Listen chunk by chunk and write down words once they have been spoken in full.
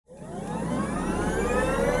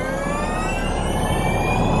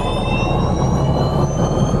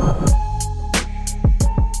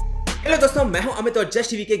मैं हूं अमित और जस्ट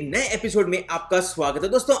टीवी के एक नए एपिसोड में आपका स्वागत है।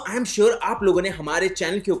 दोस्तों आई एम श्योर आप लोगों ने हमारे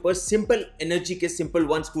चैनल के ऊपर सिंपल एनर्जी के सिंपल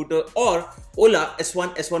वन स्कूटर और ओला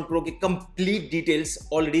S1 Pro के कंप्लीट डिटेल्स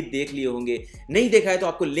ऑलरेडी देख लिए होंगे। नहीं देखा है तो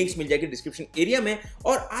आपको लिंक्स मिल जाएगी डिस्क्रिप्शन एरिया में।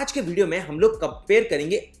 और आज के वीडियो में हम लोग कंपेयर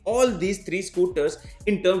करेंगे all these three scooters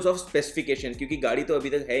in terms of specification, क्योंकि गाड़ी तो अभी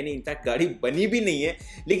तक है नहीं, इनफैक्ट गाड़ी बनी भी नहीं है,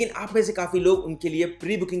 लेकिन आप में से काफी लोग उनके लिए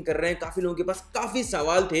प्री बुकिंग कर रहे हैं। काफी लोगों के पास काफी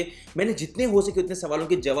सवाल थे, मैंने जितने हो सके उतने सवालों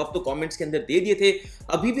के जवाब तो कमेंट्स के अंदर दे दिए थे।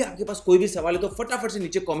 अभी भी आपके पास कोई भी सवाल है तो फटाफट से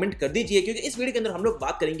नीचे कमेंट कर दीजिए, क्योंकि इस वीडियो के अंदर हम लोग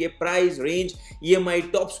बात करेंगे price, range, EMI,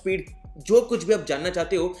 top speed, जो कुछ भी आप जानना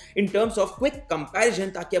चाहते हो in terms of quick comparison,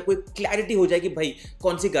 ताकि आपको एक क्लैरिटी हो जाए कि भाई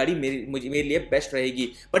कौन सी गाड़ी मेरे लिए बेस्ट रहेगी।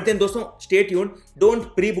 बट देन दोस्तों stay tuned, don't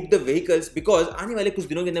pre book the vehicles, because आने वाले कुछ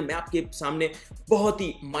दिनों के अंदर मैं आपके सामने बहुत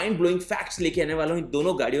ही माइंड ब्लोइंग फैक्ट्स लेके आने वाला हूं इन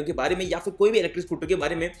दोनों गाड़ियों के बारे में, या फिर कोई भी इलेक्ट्रिक स्कूटर के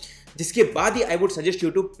बारे में, जिसके बाद ही I would suggest you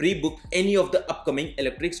to pre book any of the upcoming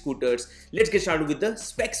electric scooters. Let's get started with the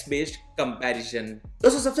specs based comparison.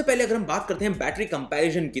 दोस्तों सबसे पहले अगर हम बात करते हैं बैटरी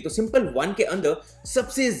कंपैरिजन की, तो सिंपल वन के अंदर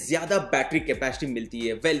सबसे ज्यादा बैटरी कैपेसिटी मिलती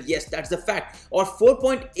है। Well yes, that's the fact. और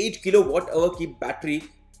 4.8 किलोवाट आवर की बैटरी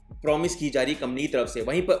प्रॉमिस की जा रही कंपनी की तरफ से।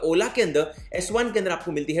 वहीं पर ओला के अंदर S1 के अंदर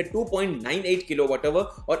आपको मिलती है 2.98 किलोवाट आवर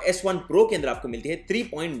और S1 Pro के अंदर आपको मिलती है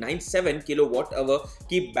 3.97 किलोवाट आवर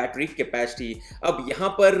की बैटरी कैपेसिटी। अब यहां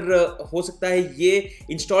पर हो सकता है ये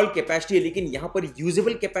इंस्टॉल कैपेसिटी है, लेकिन यहां पर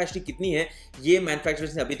यूजेबल कैपेसिटी कितनी है ये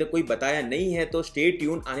मैन्युफैक्चरर्स ने अभी तक कोई बताया नहीं है। तो स्टे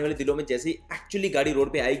ट्यून, आने वाले दिनों में जैसे ही एक्चुअली गाड़ी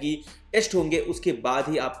रोड पे आएगी, टेस्ट होंगे, उसके बाद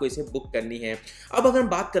ही आपको इसे बुक करनी है। अब अगर हम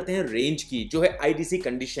बात करते हैं रेंज की, जो है आईडीसी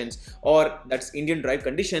कंडीशंस और दैट्स इंडियन ड्राइव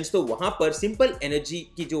कंडीशंस, तो वहां पर सिंपल एनर्जी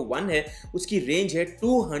की जो वन है उसकी रेंज है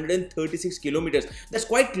 236 kilometre. That's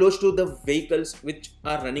quite close to the vehicles which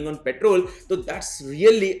are running on petrol, तो that's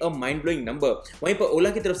really a mind blowing number. वहीं पर ओला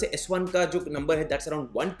की तरफ से S1 का जो नंबर है दैट्स अराउंड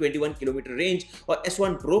 121 किलोमीटर रेंज और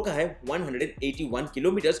S1 Pro का है 181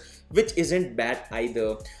 kilometre, which isn't bad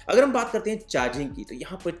either. अगर हम बात करते हैं चार्जिंग की, तो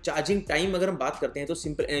यहां पर चार्जिंग टाइम अगर हम बात करते हैं तो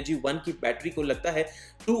सिंपल एनर्जी वन की बैटरी को लगता है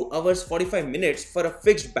 2 hours 45 minutes for a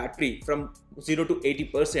fixed battery from 0 to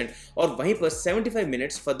 80%, और वहीं पर 75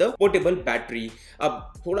 minutes for the portable battery.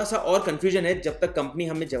 अब थोड़ा सा और कंफ्यूजन है, जब तक कंपनी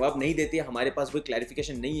हमें जवाब नहीं देती है, हमारे पास कोई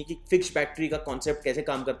क्लैरिफिकेशन नहीं है कि फिक्स्ड बैटरी का कॉन्सेप्ट कैसे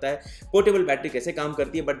काम करता है, पोर्टेबल बैटरी कैसे काम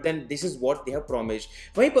करती है, but then this is what they have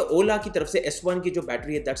promised. वहीं पर ओला की तरफ से S1 की जो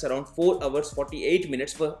बैटरी है that's around 4 hours 48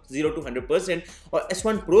 minutes for 0 to 100%, और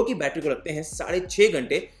S1 Pro की बैटरी को लगते हैं 6.5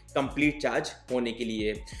 घंटे कंप्लीट चार्ज होने के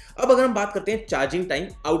लिए। अब अगर हम बात करते हैं चार्जिंग टाइम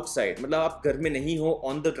आउटसाइड, मतलब आप घर में नहीं हो,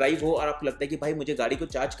 ऑन द ड्राइव हो और आपको लगता है कि भाई मुझे गाड़ी को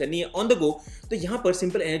चार्ज करनी है ऑन द गो, तो यहां पर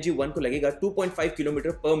सिंपल एनर्जी वन को लगेगा 2.5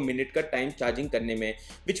 किलोमीटर पर मिनट का टाइम चार्जिंग करने में,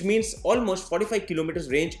 which means almost 45 kilometre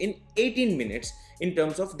range in 18 minutes in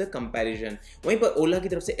terms of the comparison. वहीं पर ओला की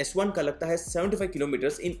तरफ से S1 का लगता है 75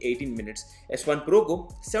 किलोमीटर इन 18 मिनट्स, S1 Pro को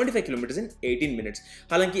 75 किलोमीटर इन 18 मिनट्स।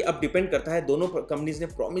 हालांकि अब डिपेंड करता है, दोनों कंपनीज ने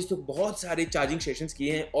प्रॉमिस तो बहुत सारे चार्जिंग स्टेशंस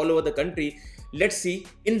किए हैं all over the country. Let's see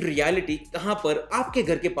in reality कहां पर आपके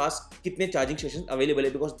घर के पास कितने चार्जिंग स्टेशन अवेलेबल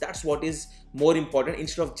है, because that's what is more important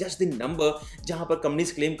instead of just the number. जहां पर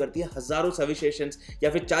कंपनीज क्लेम करती है हजारों सर्विस स्टेशंस या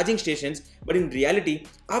फिर charging stations, but in reality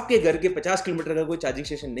आपके घर के 50 किलोमीटर का कोई चार्जिंग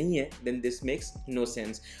स्टेशन नहीं है, then this makes no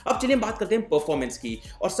sense. अब चलिए बात करते हैं परफॉर्मेंस की,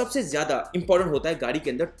 और सबसे ज्यादा इंपॉर्टेंट होता है गाड़ी के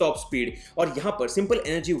अंदर टॉप स्पीड, और यहां पर सिंपल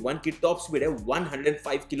एनर्जी वन की टॉप स्पीड है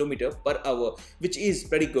 105 kilometre per hour, which is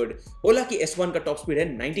very good. ओला की S1 का टॉप स्पीड है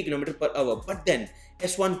 90 kilometre per hour, but then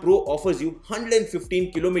S1 Pro offers you 115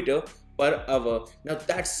 kilometer per hour. Now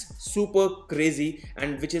that's super crazy,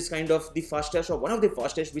 and which is kind of the fastest or one of the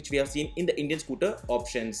fastest which we have seen in the Indian scooter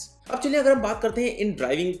options. अब चलिए अगर हम बात करते हैं इन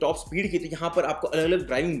driving top speed की, तो यहाँ पर आपको अलग अलग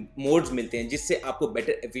ड्राइविंग मोड्स मिलते हैं, जिससे आपको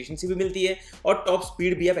बेटर एफिशिएंसी भी मिलती है और टॉप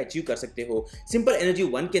स्पीड भी आप अचीव कर सकते हो। सिंपल एनर्जी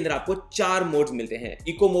वन के अंदर आपको 4 मोड्स मिलते हैं,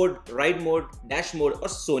 eco mode, ride mode, dash mode और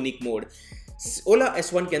सोनिक मोड। ओला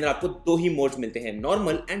S1 के अंदर आपको 2 ही मोड्स मिलते हैं,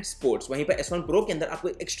 नॉर्मल एंड स्पोर्ट्स। वहीं पर S1 Pro के अंदर आपको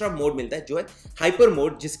एक्स्ट्रा मोड मिलता है जो है हाइपर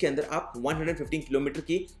मोड, जिसके अंदर आप 115 किलोमीटर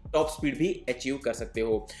की टॉप स्पीड भी अचीव कर सकते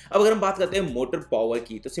हो। अब अगर हम बात करते हैं मोटर पावर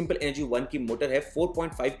की, तो सिंपल एनर्जी वन की मोटर है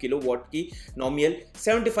 4.5 किलोवाट की नॉमिनल,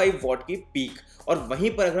 75 वॉट की पीक, और वहीं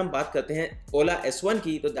पर अगर हम बात करते हैं ओला S1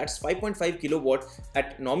 की, तो that's 5.5 kilowatt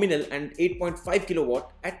eight nominal and 8.5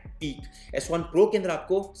 kilowatt at peak. S1 Pro के अंदर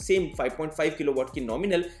आपको सेम 5.5 किलोवाट की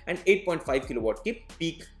नॉमिनल एंड 8.5 किलोवाट की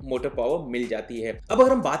पीक मोटर पावर मिल जाती है। अब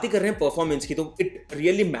अगर हम बात ही कर रहे हैं परफॉर्मेंस की, तो it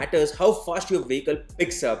really matters how fast your vehicle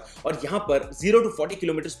picks up. और यहाँ पर 0 to 40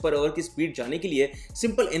 किलोमीटर पर आवर की स्पीड जाने के लिए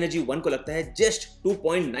सिंपल एनर्जी 1 को लगता है just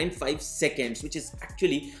 2.95 seconds, which is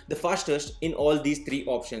actually the fastest in all these 3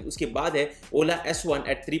 option. उसके बाद है ओला S1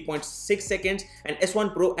 eight 3.6 seconds and S1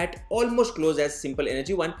 Pro eight almost close as simple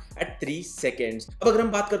energy 1 eight 3 seconds. अब अगर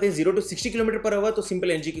हम बात करते हैं 0 to 60 किलोमीटर पर आवर, तो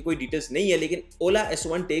सिंपल एनर्जी की कोई डिटेल्स नहीं है, लेकिन ओला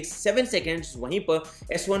S1 टेक्स 7 सेकेंड्स, वहीं पर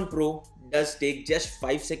S1 Pro does take just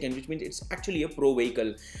 5 seconds, which means it's actually a pro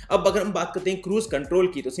vehicle। अब अगर हम बात करते हैं क्रूज कंट्रोल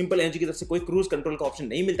की, तो सिंपल एनर्जी की तरफ से कोई क्रूज कंट्रोल का ऑप्शन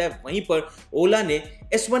नहीं मिलता है। वहीं पर ओला ने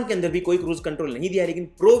S1 के अंदर भी कोई क्रूज कंट्रोल नहीं दिया है, लेकिन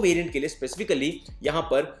प्रो वेरिएंट के लिए स्पेसिफिकली यहां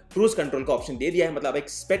पर क्रूज कंट्रोल का ऑप्शन दे दिया है। मतलब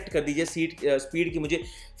एक्सपेक्ट कर दीजिए स्पीड की मुझे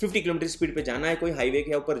 50 किलोमीटर स्पीड पे जाना है, कोई हाईवे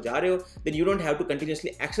के ऊपर जा रहे हो, then you don't have to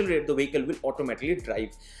continuously accelerate, the vehicle will automatically drive.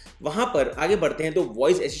 वहां पर आगे बढ़ते हैं तो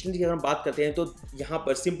वॉइस असिस्टेंट की अगर हम बात करते हैं, तो यहां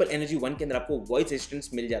पर सिंपल एनर्जी 1 के अंदर आपको वॉइस असिस्टेंट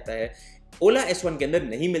मिल जाता है। ओला S1 के अंदर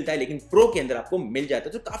नहीं मिलता है, लेकिन प्रो के अंदर आपको मिल जाता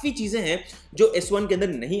है। तो काफी चीजें हैं जो S1 के अंदर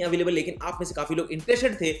नहीं अवेलेबल, लेकिन आप में से काफी लोग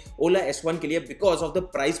इंटरेस्टेड थे ओला S1 के लिए because of the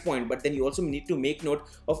price point, but then you also need to make note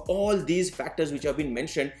of all these factors which have been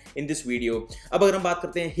mentioned in this video. अब अगर हम बात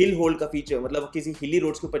करते हैं हिल होल्ड का फीचर, मतलब किसी हिली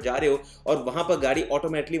रोड्स के ऊपर जा रहे हो और वहां पर गाड़ी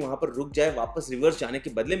ऑटोमेटिकली वहां पर रुक जाए वापस रिवर्स जाने के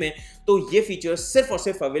बदले में, तो ये फीचर सिर्फ और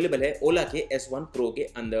सिर्फ अवेलेबल है ओला के S1 Pro के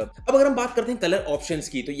अंदर। अब अगर हम बात करते हैं कलर ऑप्शंस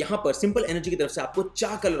की, तो यहां पर सिंपल एनर्जी की तरफ से आपको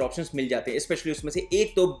 4 कलर ऑप्शंस मिल जाते हैं, स्पेशली उसमें से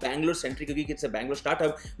एक तो बैंगलोर सेंट्रिक, क्योंकि it's a Bangalore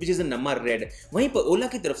startup which is a number red. वहीं पर ओला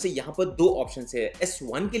की तरफ से यहां पर 2 ऑप्शंस है,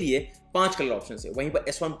 S1 के लिए 5 कलर ऑप्शंस है, वहीं पर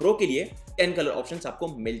S1 Pro के लिए 10 कलर ऑप्शंस आपको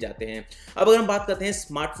मिल जाते हैं। अब अगर हम बात करते हैं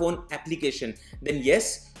smartphone application, then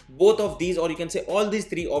yes, both of these or you can say all these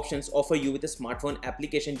 3 options offer you with a smartphone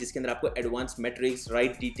application, जिसके अंदर आपको advance matrix,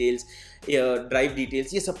 ride details, drive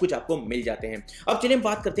details, ये सब कुछ आपको मिल जाते हैं। अब चलिए हम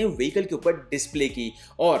बात करते हैं व्हीकल के ऊपर डिस्प्ले की,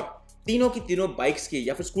 और तीनों की तीनों बाइक्स के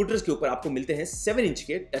या फिर स्कूटर्स के ऊपर आपको मिलते हैं 7 इंच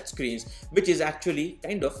के touch screens, which is actually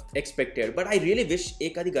kind of expected, but I really wish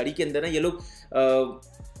एक आधी गाड़ी के अंदर ना ये लोग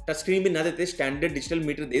टच स्क्रीन भी ना देते, स्टैंडर्ड डिजिटल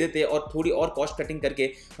मीटर दे देते और थोड़ी और कॉस्ट कटिंग करके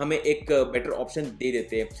हमें एक बेटर ऑप्शन दे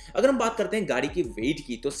देते। अगर हम बात करते हैं गाड़ी की वेट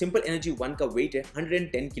की, तो सिंपल एनर्जी 1 का वेट है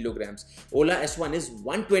 110 kilograms, Ola S1 is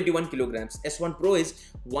 121 kilograms, S1 Pro is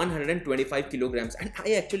 125 kilograms, and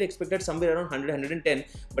I actually expected somewhere around 110,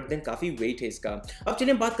 but then काफी वेट है इसका। अब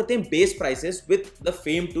चलिए हम बात करते हैं base prices with the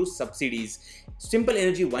FAME two subsidies. Simple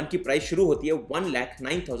energy 1 की प्राइस शुरू होती है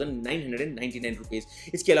 1,09,999 रुपीज।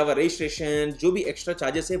 इसके अलावा रजिस्ट्रेशन, जो भी एक्स्ट्रा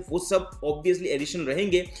चार्जेस है, वो सब ऑब्वियसली एडिशनल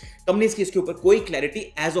रहेंगे। कंपनीज की इसके ऊपर कोई क्लैरिटी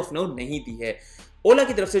एज ऑफ नाउ नहीं दी है। ओला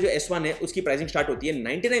की तरफ से जो S1 है उसकी प्राइसिंग स्टार्ट होती है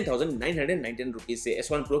 99,999 रुपीज से,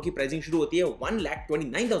 S1 Pro की प्राइसिंग शुरू होती है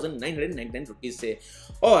 1,29,999 रुपीज से।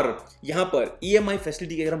 और यहाँ पर EMI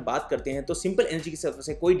फैसिलिटी की अगर हम बात करते हैं, तो सिंपल एनर्जी की तरफ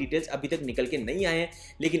से कोई डिटेल्स अभी तक निकल के नहीं आए हैं,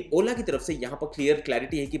 लेकिन ओला की तरफ से यहाँ पर क्लियर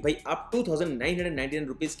क्लैरिटी है कि भाई आप 2,999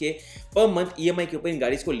 रुपीज के पर मंथ EMI के ऊपर इन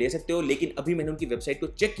गाड़ीज को ले सकते हो। लेकिन अभी मैंने उनकी वेबसाइट को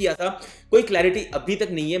चेक किया था, कोई क्लैरिटी अभी तक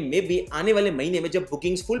नहीं है। मे बी आने वाले महीने में जब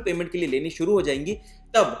बुकिंग्स फुल पेमेंट के लिए लेनी शुरू हो जाएंगी,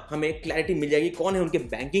 तब हमें क्लैरिटी मिल जाएगी कौन है उनके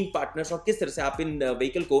बैंकिंग पार्टनर्स और किस तरह से आप इन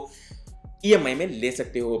व्हीकल को EMI में ले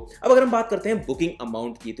सकते हो। अब अगर हम बात करते हैं बुकिंग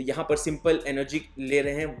अमाउंट की, तो यहाँ पर सिंपल एनर्जी ले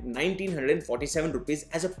रहे हैं 1947 rupees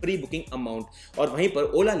as a pre booking amount, और वहीं पर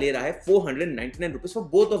ओला ले रहा है 499 rupees for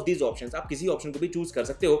both of these options. आप किसी ऑप्शन को भी चूज कर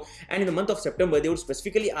सकते हो, and in the month of September they would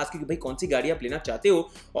specifically ask कि भाई कौन सी गाड़ी आप लेना चाहते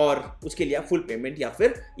हो, और उसके लिए आप फुल पेमेंट या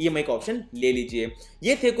फिर EMI का ऑप्शन ले लीजिए।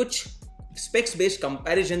 ये थे कुछ स्पेक्स बेस्ड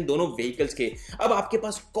कंपैरिजन दोनों व्हीकल्स के। अब आपके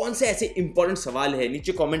पास कौन से ऐसे इंपॉर्टेंट सवाल है,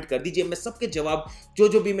 नीचे कमेंट कर दीजिए। मैं सबके जवाब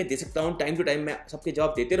जो भी मैं दे सकता हूं टाइम टू टाइम मैं सबके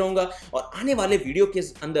जवाब देते रहूंगा, और आने वाले वीडियो के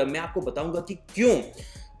अंदर मैं आपको बताऊंगा कि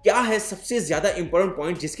क्या है सबसे ज्यादा इंपॉर्टेंट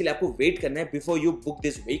पॉइंट जिसके लिए आपको वेट करना है before you book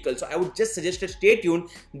this vehicle. So I would just suggest stay tuned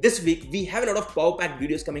this week, we have a lot of power packed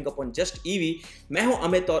videos coming up on JustEV। मैं हूं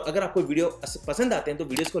अमित, और अगर आपको वीडियो पसंद आते हैं तो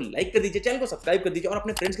वीडियोस को लाइक कर दीजिए, चैनल को सब्सक्राइब कर दीजिए और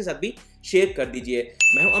अपने फ्रेंड्स के साथ भी शेयर कर दीजिए।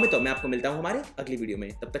 मैं हूं अमित और मैं आपको मिलता हूं हमारे अगली वीडियो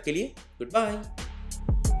में। तब तक के लिए गुड बाय।